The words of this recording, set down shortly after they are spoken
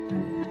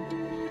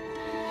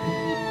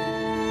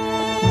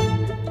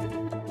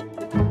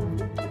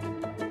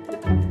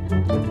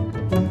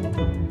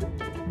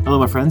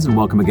Hello, my friends, and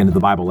welcome again to the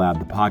Bible Lab,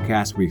 the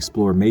podcast where we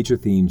explore major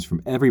themes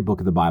from every book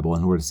of the Bible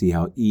in order to see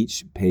how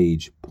each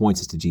page points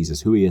us to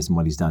Jesus, who he is, and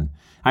what he's done.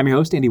 I'm your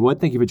host, Andy Wood.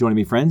 Thank you for joining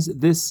me, friends.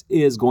 This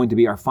is going to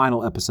be our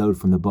final episode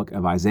from the book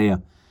of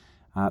Isaiah.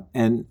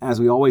 And as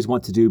we always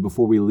want to do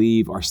before we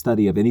leave our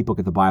study of any book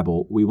of the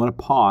Bible, we want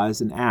to pause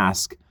and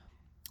ask,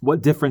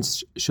 what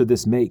difference should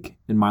this make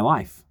in my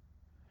life?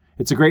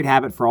 It's a great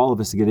habit for all of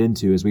us to get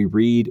into as we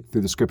read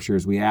through the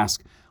scriptures. We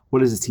ask,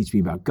 what does this teach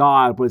me about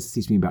God? What does this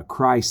teach me about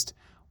Christ?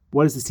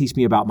 What does this teach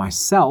me about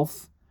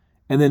myself?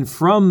 And then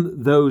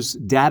from those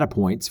data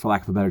points, for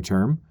lack of a better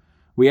term,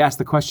 we ask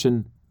the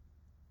question,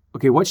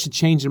 okay, what should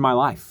change in my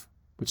life?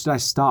 What should I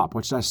stop?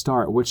 What should I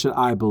start? What should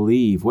I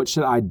believe? What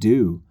should I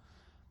do?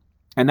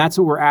 And that's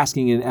what we're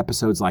asking in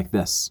episodes like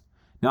this.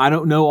 Now, I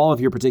don't know all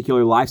of your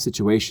particular life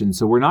situations,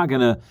 so we're not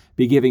going to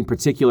be giving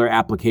particular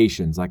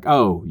applications like,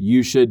 oh,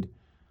 you should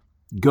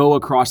go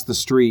across the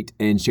street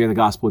and share the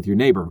gospel with your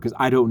neighbor, because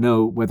I don't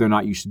know whether or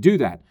not you should do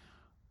that.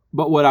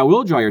 But what I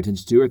will draw your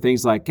attention to are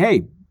things like,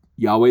 hey,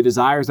 Yahweh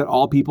desires that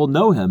all people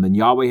know him, and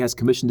Yahweh has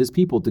commissioned his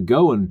people to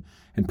go and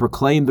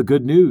proclaim the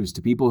good news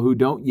to people who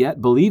don't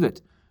yet believe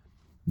it.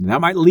 And that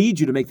might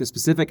lead you to make the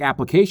specific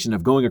application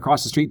of going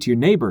across the street to your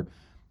neighbor,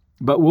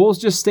 but we'll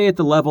just stay at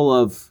the level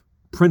of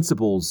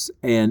principles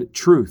and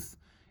truth,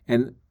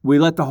 and we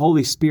let the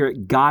Holy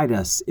Spirit guide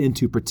us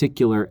into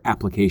particular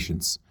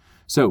applications.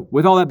 So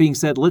with all that being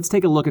said, let's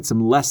take a look at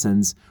some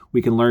lessons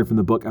we can learn from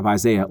the book of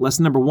Isaiah.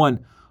 Lesson number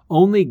 1,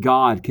 only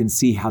God can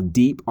see how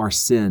deep our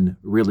sin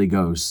really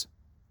goes.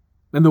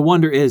 And the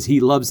wonder is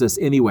he loves us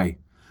anyway.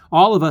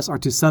 All of us are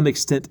to some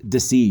extent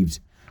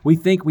deceived. We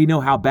think we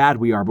know how bad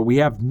we are, but we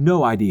have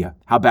no idea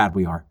how bad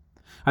we are.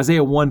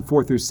 Isaiah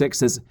 1:4-6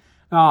 says,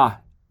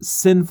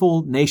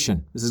 sinful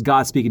nation. This is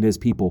God speaking to his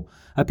people.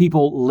 A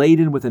people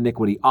laden with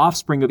iniquity,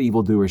 offspring of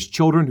evildoers,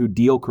 children who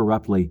deal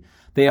corruptly.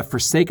 They have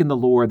forsaken the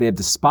Lord. They have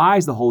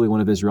despised the Holy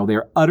One of Israel. They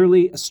are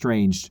utterly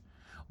estranged.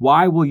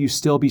 Why will you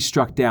still be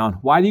struck down?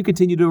 Why do you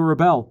continue to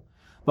rebel?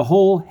 The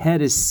whole head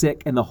is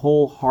sick and the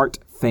whole heart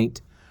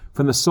faint.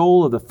 From the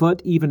sole of the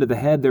foot even to the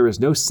head, there is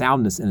no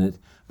soundness in it,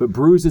 but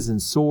bruises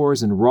and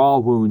sores and raw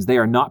wounds. They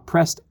are not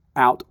pressed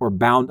out or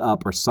bound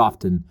up or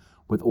softened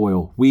with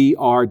oil. We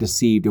are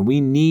deceived, and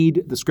we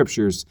need the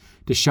scriptures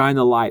to shine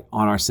the light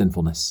on our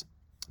sinfulness.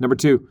 Number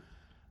 2,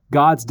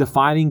 God's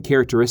defining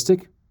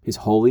characteristic, his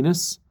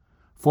holiness,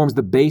 forms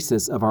the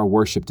basis of our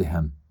worship to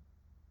him.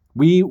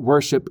 We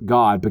worship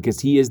God because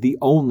he is the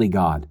only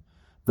God,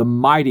 the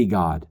mighty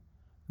God,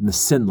 and the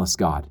sinless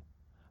God.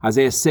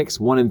 Isaiah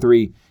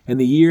 6:1-3, in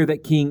the year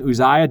that King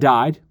Uzziah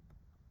died,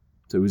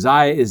 so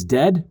Uzziah is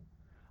dead,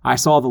 I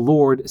saw the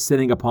Lord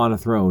sitting upon a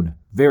throne,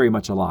 very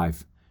much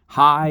alive,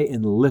 high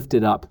and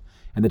lifted up,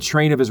 and the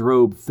train of his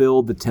robe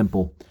filled the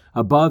temple.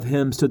 Above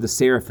him stood the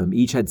seraphim.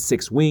 Each had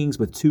 6 wings.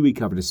 With 2 he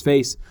covered his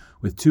face,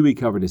 with 2 he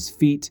covered his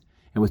feet,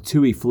 and with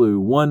 2 he flew.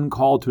 One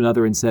called to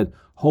another and said,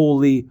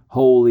 Holy,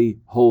 holy,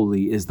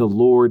 holy is the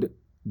Lord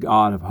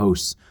God of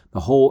hosts.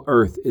 The whole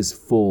earth is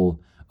full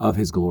of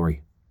his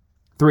glory.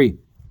 3,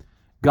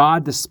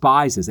 God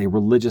despises a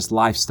religious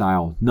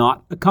lifestyle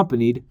not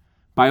accompanied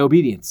by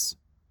obedience.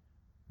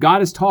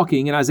 God is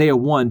talking in Isaiah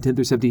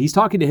 1:10-17. He's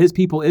talking to his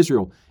people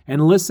Israel,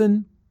 and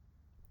listen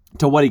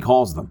to what he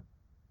calls them.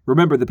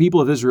 Remember, the people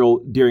of Israel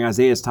during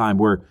Isaiah's time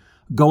were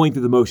going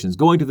through the motions,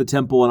 going to the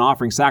temple and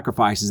offering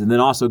sacrifices, and then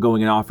also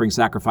going and offering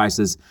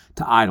sacrifices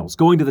to idols,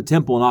 going to the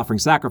temple and offering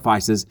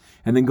sacrifices,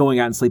 and then going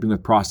out and sleeping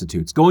with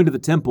prostitutes, going to the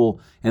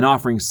temple and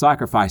offering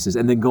sacrifices,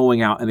 and then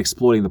going out and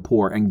exploiting the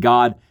poor. And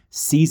God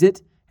sees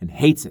it and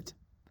hates it.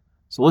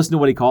 So listen to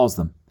what he calls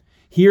them.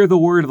 Hear the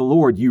word of the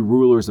Lord, you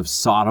rulers of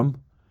Sodom.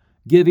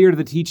 Give ear to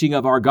the teaching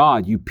of our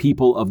God, you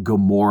people of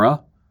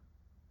Gomorrah.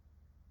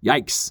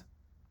 Yikes.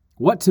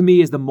 What to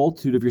me is the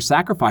multitude of your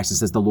sacrifices,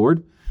 says the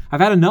Lord. I've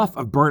had enough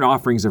of burnt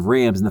offerings of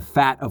rams and the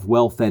fat of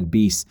well-fed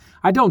beasts.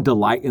 I don't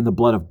delight in the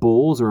blood of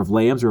bulls or of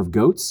lambs or of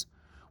goats.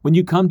 When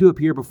you come to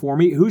appear before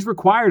me, who's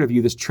required of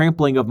you this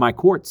trampling of my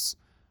courts?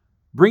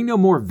 Bring no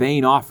more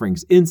vain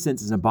offerings.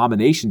 Incense is an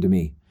abomination to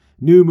me.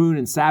 New moon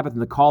and Sabbath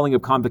and the calling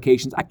of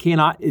convocations. I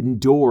cannot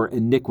endure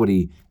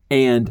iniquity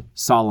and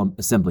solemn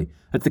assembly.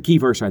 That's the key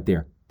verse right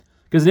there.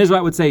 Because an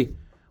Israelite would say,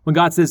 when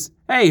God says,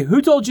 hey,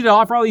 who told you to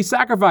offer all these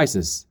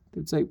sacrifices?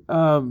 They'd say,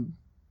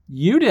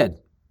 you did.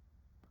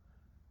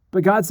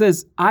 But God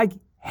says, I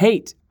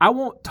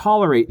won't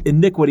tolerate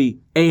iniquity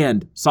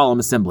and solemn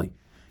assembly.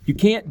 You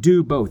can't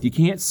do both. You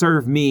can't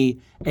serve me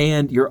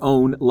and your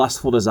own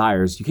lustful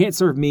desires. You can't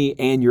serve me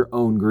and your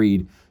own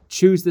greed.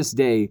 Choose this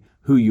day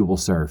who you will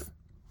serve.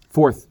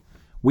 4th,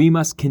 we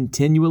must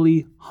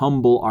continually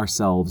humble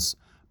ourselves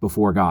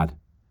before God.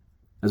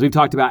 As we've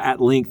talked about at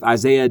length,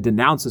 Isaiah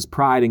denounces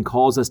pride and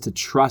calls us to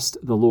trust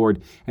the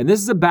Lord. And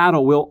this is a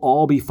battle we'll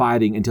all be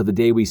fighting until the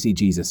day we see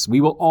Jesus.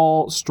 We will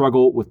all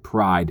struggle with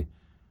pride,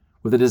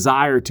 with a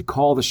desire to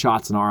call the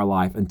shots in our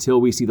life until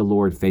we see the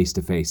Lord face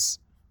to face.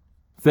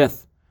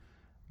 5th,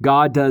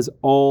 God does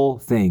all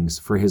things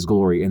for his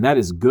glory, and that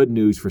is good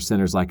news for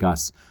sinners like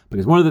us.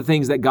 Because one of the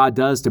things that God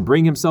does to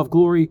bring himself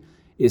glory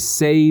is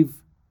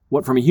save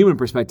what from a human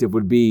perspective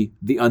would be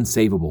the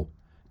unsavable,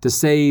 to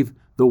save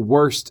the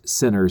worst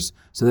sinners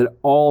so that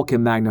all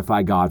can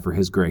magnify God for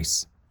his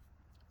grace.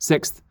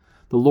 Sixth,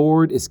 the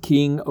Lord is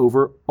king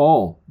over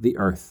all the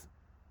earth.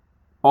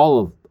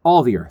 All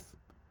the earth.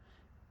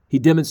 He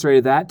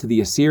demonstrated that to the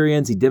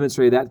Assyrians, he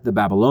demonstrated that to the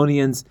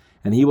Babylonians,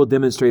 and he will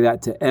demonstrate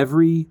that to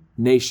every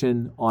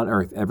nation on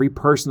earth. Every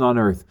person on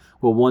earth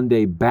will one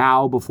day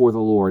bow before the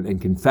Lord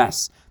and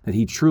confess that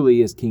he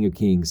truly is King of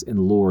Kings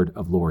and Lord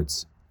of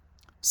Lords.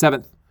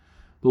 Seventh,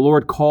 the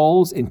Lord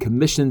calls and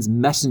commissions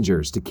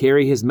messengers to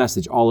carry his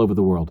message all over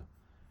the world.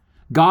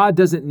 God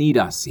doesn't need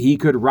us. He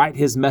could write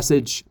his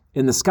message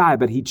in the sky,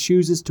 but he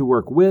chooses to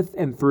work with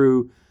and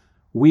through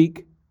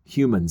weak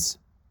humans.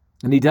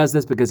 And he does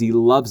this because he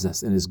loves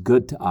us and is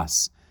good to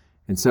us.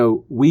 And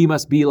so we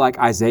must be like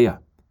Isaiah.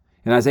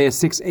 In Isaiah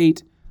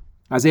 6:8,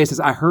 Isaiah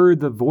says, I heard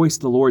the voice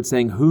of the Lord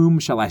saying, whom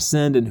shall I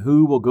send and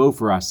who will go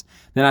for us?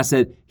 Then I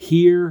said,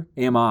 here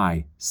am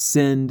I,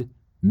 send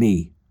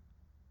me.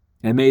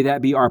 And may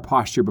that be our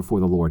posture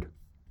before the Lord.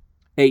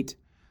 8,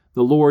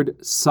 the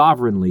Lord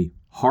sovereignly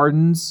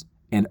hardens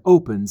and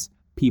opens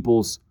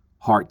people's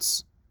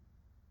hearts.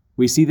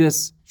 We see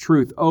this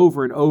truth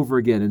over and over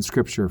again in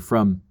Scripture,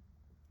 from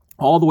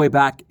all the way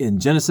back in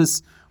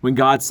Genesis, when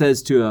God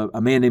says to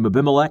a man named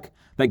Abimelech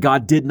that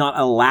God did not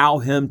allow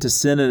him to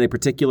sin in a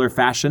particular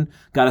fashion.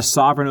 God is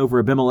sovereign over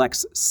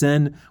Abimelech's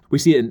sin. We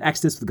see it in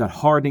Exodus with God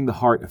hardening the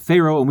heart of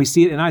Pharaoh, and we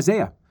see it in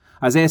Isaiah.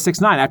 Isaiah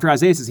 6:9, after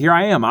Isaiah says, here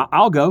I am,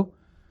 I'll go.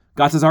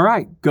 God says, all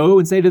right, go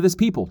and say to this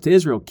people, to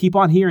Israel, keep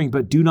on hearing,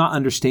 but do not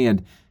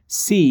understand.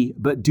 See,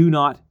 but do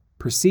not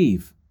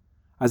perceive.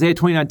 Isaiah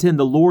 29:10,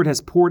 the Lord has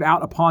poured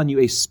out upon you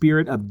a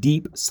spirit of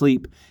deep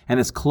sleep and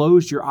has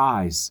closed your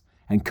eyes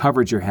and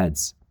covered your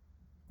heads.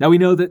 Now we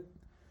know that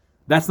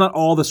that's not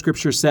all the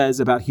Scripture says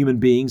about human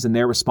beings and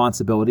their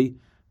responsibility,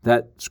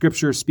 that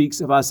Scripture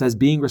speaks of us as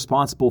being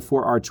responsible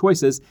for our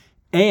choices,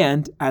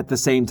 and at the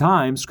same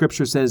time,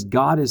 Scripture says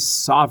God is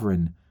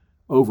sovereign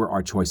over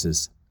our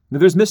choices. Now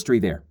there's mystery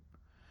there.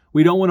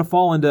 We don't want to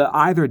fall into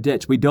either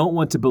ditch. We don't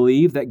want to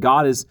believe that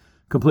God is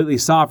completely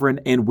sovereign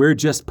and we're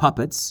just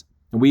puppets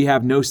and we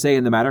have no say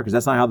in the matter, because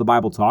that's not how the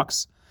Bible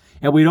talks.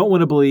 And we don't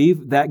want to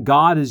believe that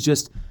God is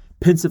just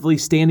pensively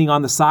standing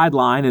on the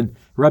sideline and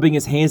rubbing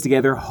his hands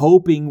together,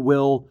 hoping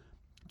we'll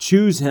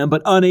choose him,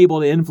 but unable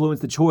to influence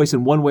the choice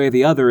in one way or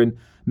the other. And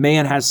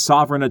man has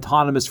sovereign,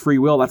 autonomous free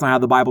will. That's not how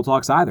the Bible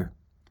talks either.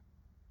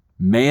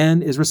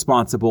 Man is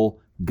responsible.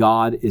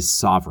 God is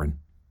sovereign.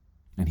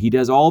 And he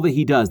does all that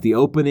he does, the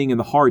opening and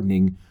the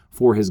hardening,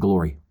 for his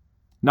glory.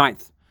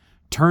 9th,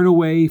 turn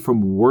away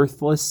from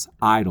worthless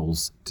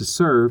idols to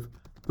serve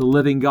the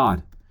living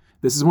God.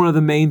 This is one of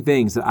the main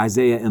things that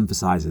Isaiah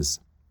emphasizes.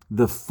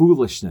 The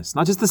foolishness,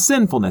 not just the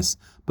sinfulness,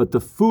 but the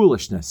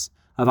foolishness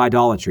of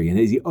idolatry. And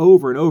as he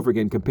over and over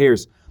again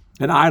compares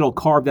an idol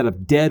carved out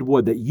of dead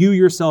wood that you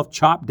yourself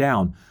chopped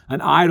down,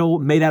 an idol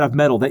made out of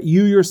metal that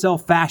you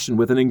yourself fashioned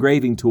with an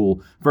engraving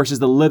tool, versus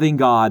the living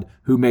God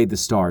who made the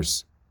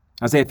stars.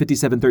 Isaiah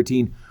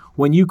 57:13,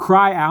 when you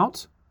cry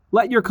out,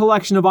 let your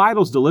collection of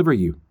idols deliver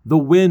you. The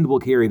wind will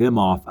carry them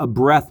off, a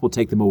breath will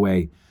take them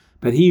away.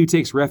 But he who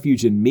takes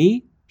refuge in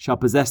me shall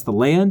possess the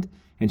land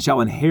and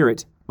shall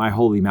inherit my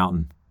holy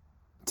mountain.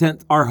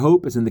 10th, our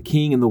hope is in the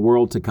King in the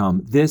world to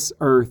come. This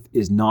earth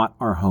is not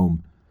our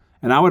home.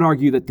 And I would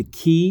argue that the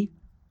key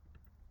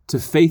to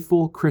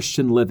faithful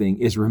Christian living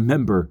is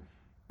remember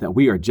that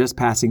we are just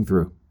passing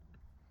through.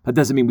 That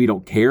doesn't mean we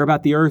don't care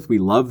about the earth. We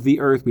love the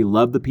earth. We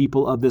love the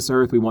people of this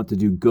earth. We want to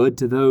do good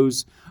to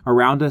those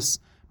around us.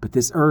 But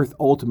this earth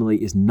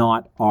ultimately is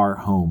not our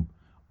home.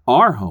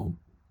 Our home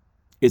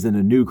is in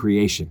a new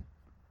creation.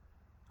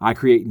 I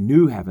create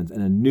new heavens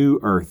and a new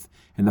earth,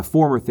 and the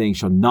former things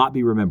shall not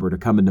be remembered or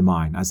come into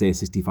mind, Isaiah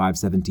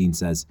 65:17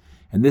 says.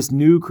 And this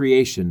new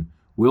creation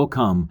will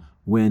come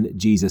when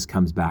Jesus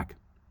comes back.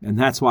 And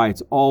that's why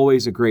it's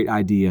always a great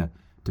idea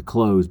to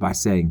close by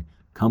saying,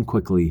 come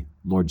quickly,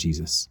 Lord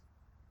Jesus.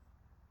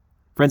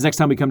 Friends, next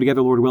time we come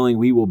together, Lord willing,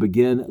 we will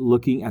begin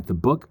looking at the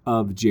book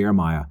of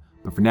Jeremiah.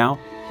 But for now,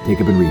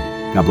 take up and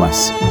read. God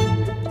bless.